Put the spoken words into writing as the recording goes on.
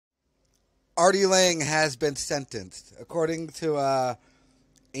Artie Lange has been sentenced. According to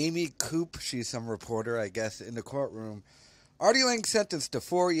Amy Coop, she's some reporter, I guess, in the courtroom. Artie Lange sentenced to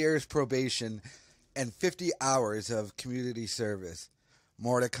 4 years probation and 50 hours of community service.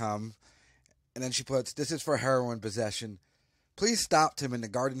 More to come. And then she puts, this is for heroin possession. Police stopped him in the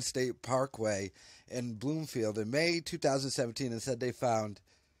Garden State Parkway in Bloomfield in May 2017 and said they found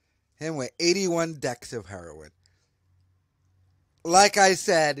him with 81 decks of heroin. Like I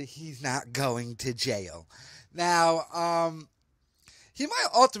said, he's not going to jail. Now, he might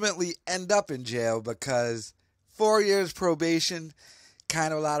ultimately end up in jail because 4 years probation,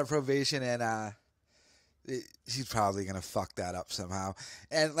 kind of a lot of probation, and he's probably going to fuck that up somehow.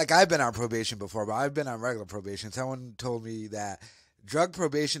 And like, I've been on probation before, but I've been on regular probation. Someone told me that drug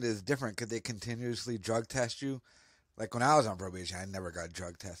probation is different because they continuously drug test you. Like when I was on probation, I never got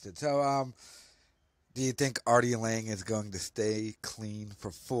drug tested. So, do you think Artie Lange is going to stay clean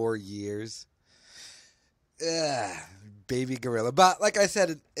for 4 years? Baby gorilla. But like I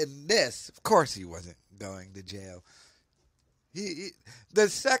said, in this, of course he wasn't going to jail. The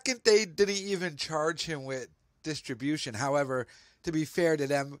second they didn't even charge him with distribution. However, to be fair to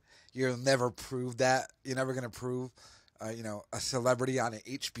them, you'll never prove that. You're never going to prove, a celebrity on an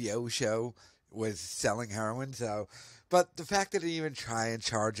HBO show was selling heroin. So, but the fact that they even try and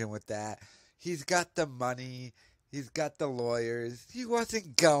charge him with that, he's got the money. He's got the lawyers. He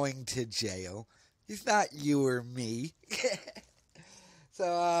wasn't going to jail. He's not you or me.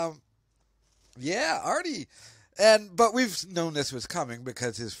 So, yeah, Artie. But we've known this was coming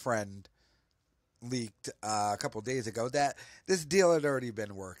because his friend leaked a couple days ago that this deal had already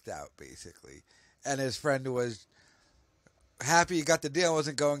been worked out, basically. And his friend was happy he got the deal,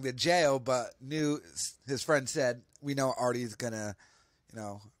 wasn't going to jail, but knew, his friend said, we know Artie's going to,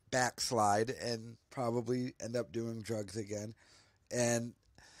 backslide and probably end up doing drugs again and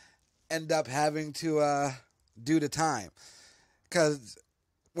end up having to do the time. Because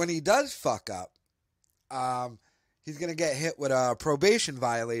when he does fuck up, he's going to get hit with a probation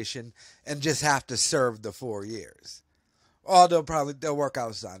violation and just have to serve the 4 years. Or they'll work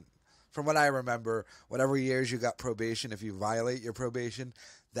out some. From what I remember, whatever years you got probation, if you violate your probation,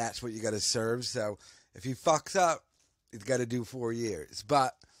 that's what you got to serve. So if he fucks up, he's got to do 4 years.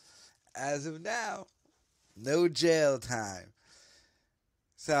 But as of now, no jail time.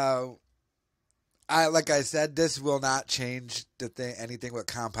 So, like I said, this will not change anything with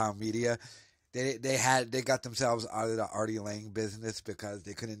Compound Media. They got themselves out of the Artie Lange business because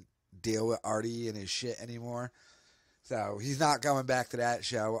they couldn't deal with Artie and his shit anymore. So he's not going back to that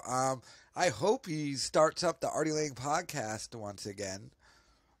show. I hope he starts up the Artie Lange podcast once again,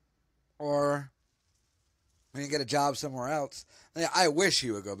 or when you get a job somewhere else. I wish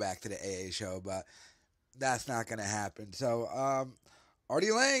he would go back to the AA show, but that's not going to happen. So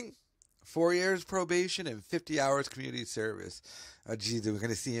Artie Lange, 4 years probation and 50 hours community service. Oh, geez, we're going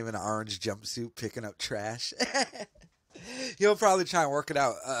to see him in an orange jumpsuit picking up trash. He'll probably try and work it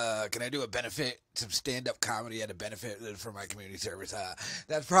out. Can I do a benefit, some stand-up comedy at a benefit for my community service?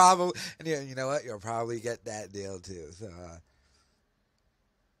 That's probably, and you know what? You'll probably get that deal too. So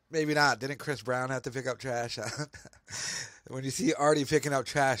maybe not. Didn't Chris Brown have to pick up trash? When you see Artie picking up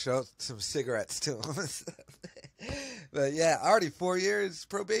trash, some cigarettes to him. But yeah, Artie, 4 years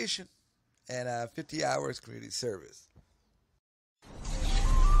probation and 50 hours community service.